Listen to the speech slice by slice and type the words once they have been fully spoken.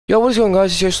Yo, what is going on,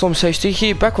 guys? It's your Storm60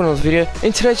 here, back with another video.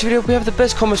 In today's video, we have the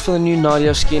best combos for the new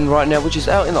NALIA skin right now, which is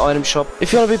out in the item shop.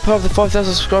 If you want to be part of the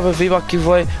 5,000 subscriber V-Buck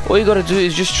giveaway, all you gotta do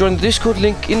is just join the Discord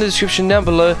link in the description down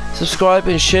below, subscribe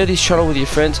and share this channel with your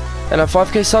friends. And at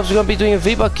 5k subs, we're gonna be doing a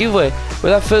V-Buck giveaway.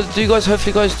 Without further ado, guys,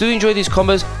 hopefully you guys do enjoy these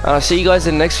combos, and I'll see you guys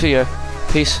in the next video.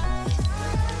 Peace.